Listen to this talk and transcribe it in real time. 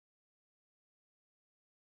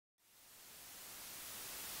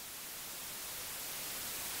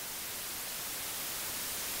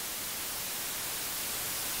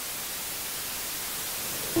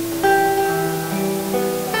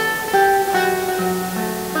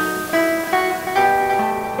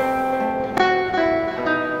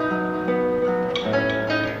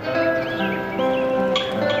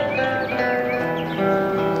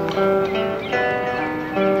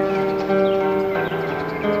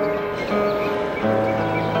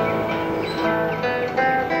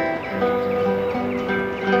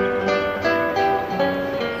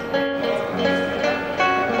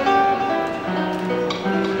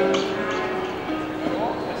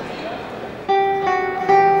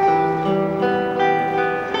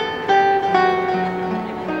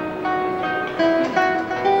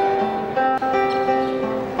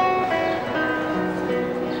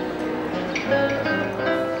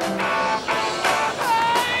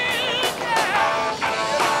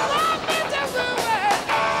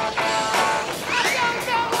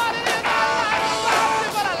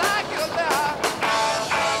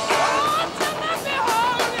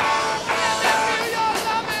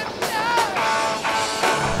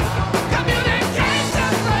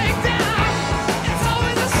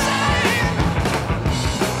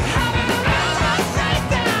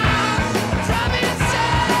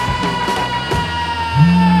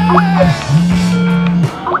Hey,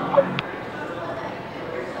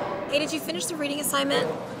 did you finish the reading assignment?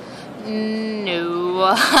 No,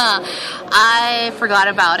 I forgot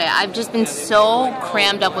about it. I've just been so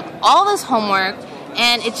crammed up with all this homework,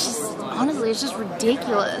 and it's just, honestly, it's just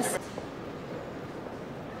ridiculous.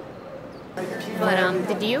 But,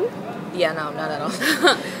 did you? Yeah, no, not at all.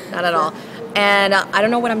 Not at all. And I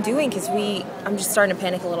don't know what I'm doing because I'm just starting to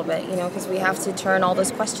panic a little bit, you know, because we have to turn all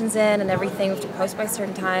those questions in and everything. We have to post by a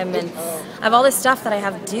certain time, and I have all this stuff that I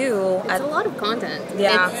have to do. It's a lot of content.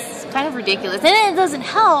 Yeah. It's kind of ridiculous. And it doesn't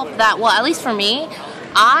help that, well, at least for me,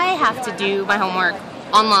 I have to do my homework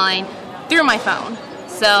online through my phone.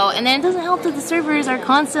 So, and then it doesn't help that the servers are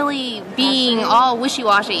constantly being all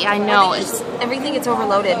wishy-washy. I know. Everything gets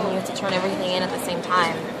overloaded and you have to turn everything in at the same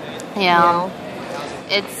time. Yeah. You know?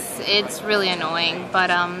 It's really annoying,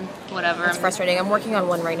 but whatever. It's frustrating. I'm working on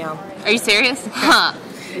one right now. Are you serious? Huh.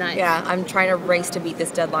 Nice. Yeah, I'm trying to race to beat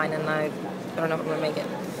this deadline, and I don't know if I'm gonna make it.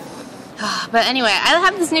 But anyway, I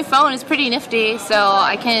have this new phone. It's pretty nifty, so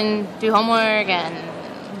I can do homework and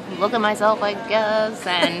look at myself, I guess,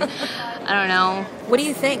 and I don't know. What do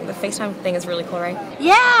you think? The FaceTime thing is really cool, right?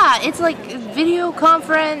 Yeah, it's like a video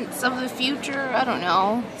conference of the future. I don't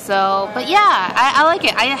know. So, but yeah, I like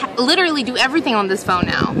it. I literally do everything on this phone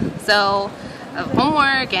now. So,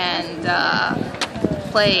 homework and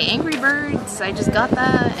play Angry Birds. I just got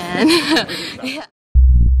that, and yeah.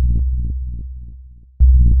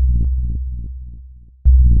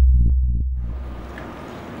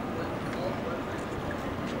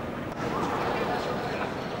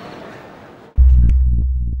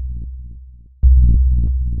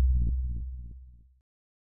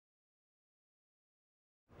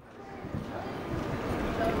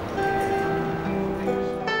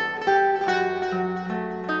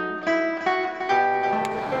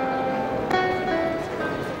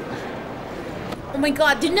 Oh my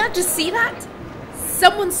god, did not just see that?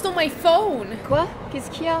 Someone stole my phone! Quoi?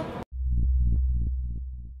 Qu'est-ce qu'il y a?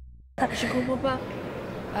 Je comprends pas.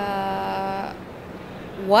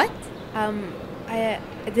 What? I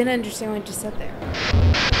didn't understand what you just said there.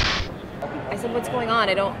 I said, what's going on?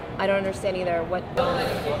 I don't understand either. What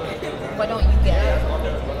don't you get?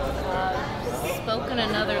 Spoken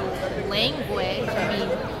another language. I mean,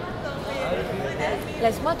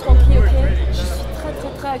 Laisse-moi tranquille, ok? Je suis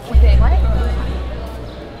très occupée.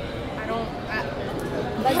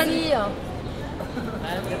 Vas-y.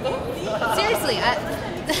 Seriously,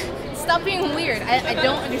 stop being weird. I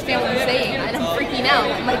don't understand what you're saying, and I'm freaking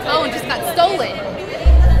out. My phone just got stolen.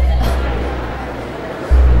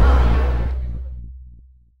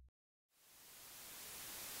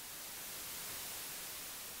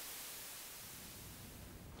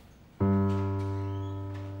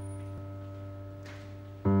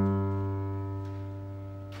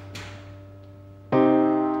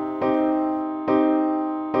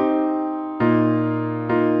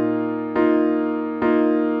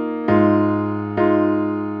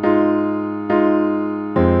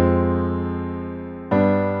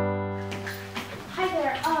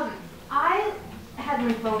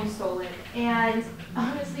 My phone stolen, and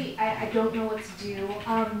honestly, I don't know what to do.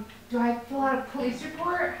 Do I fill out a police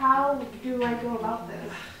report? How do I go about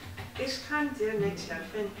this? Ich kann dir nicht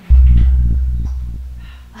helfen.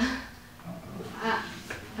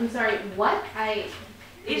 I'm sorry, what?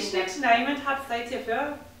 Ist nichts niemand hat Zeit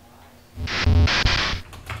hierfür.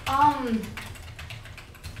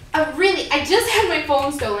 Really, I just had my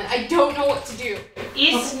phone stolen. I don't know what to do.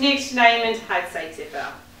 Ist nichts niemand hat Zeit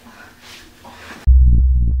hierfür.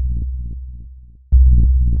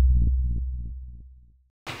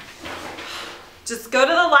 Just go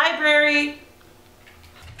to the library.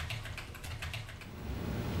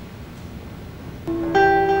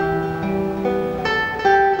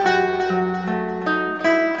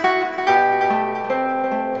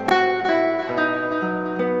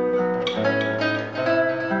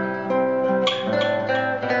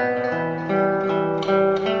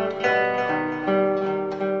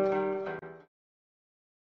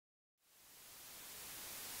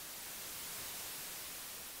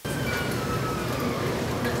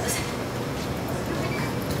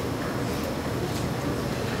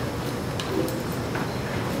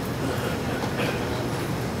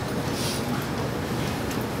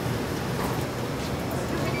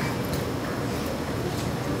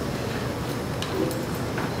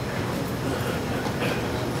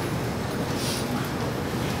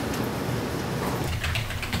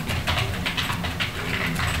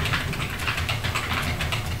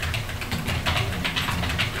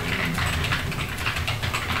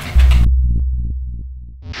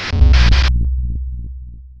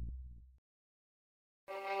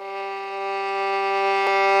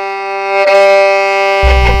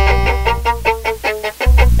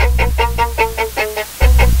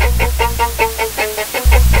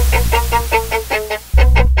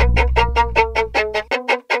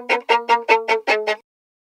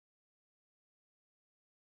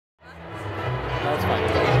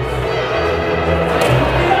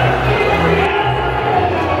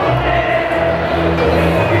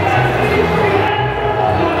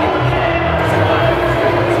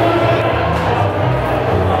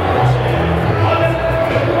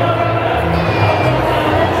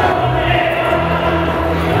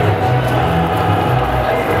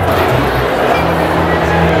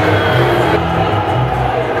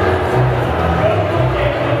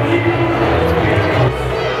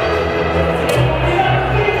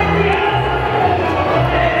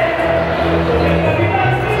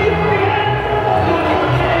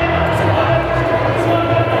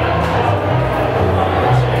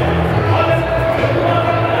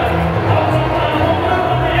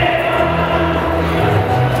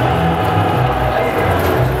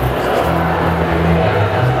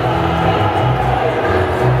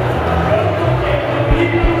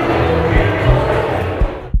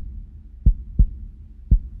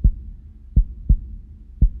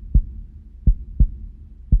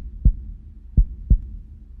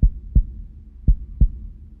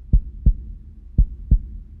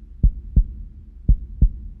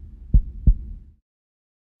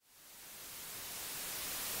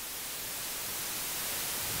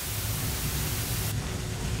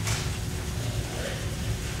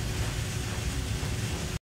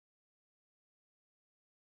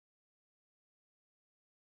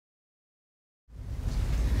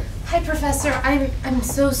 Hi, Professor. I'm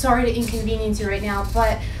so sorry to inconvenience you right now,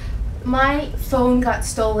 but my phone got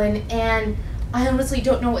stolen and I honestly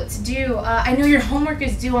don't know what to do. I know your homework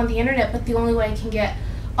is due on the internet, but the only way I can get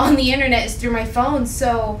on the internet is through my phone.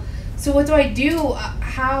 So what do I do?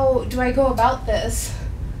 How do I go about this?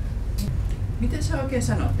 Miten sä oikein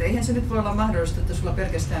sanot? Eihän se nyt voi olla mahdollista, että sulla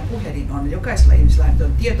pelkästään puhelin on. Jokaisella ihmisellä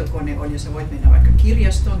on tietokone on ja sä voit mennä vaikka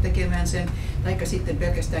kirjastoon tekemään sen, taikka sitten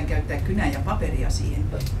pelkästään käyttää kynää ja paperia siihen.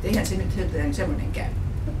 Eihän se nyt semmoinen käy.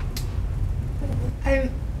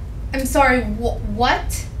 I'm sorry,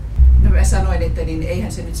 what? No mä sanoin, että niin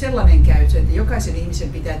eihän se nyt sellainen käy, että jokaisen ihmisen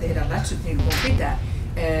pitää tehdä läksyt niin kuin pitää.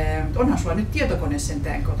 Onhan sulla nyt tietokone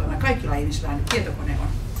sentään kotona. Kaikilla ihmisillä nyt tietokone on.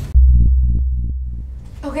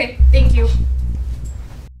 Okay, thank you.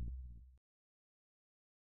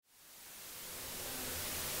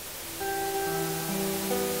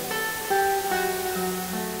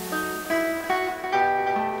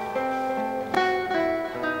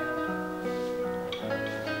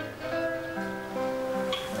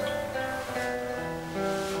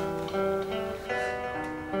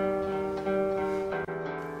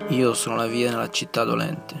 Io sono la via nella città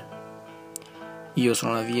dolente. Io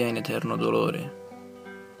sono la via in eterno dolore.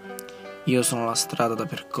 Io sono la strada da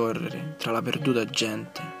percorrere tra la perduta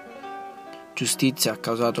gente. Giustizia ha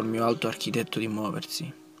causato il mio alto architetto di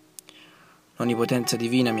muoversi. L'onnipotenza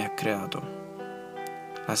divina mi ha creato.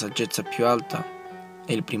 La saggezza più alta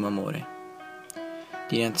è il primo amore.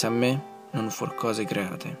 Dinanzi a me non for cose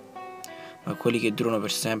create, ma quelli che durano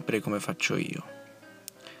per sempre come faccio io.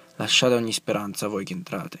 Lasciate ogni speranza voi che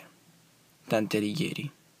entrate. Dante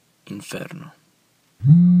Alighieri, Inferno.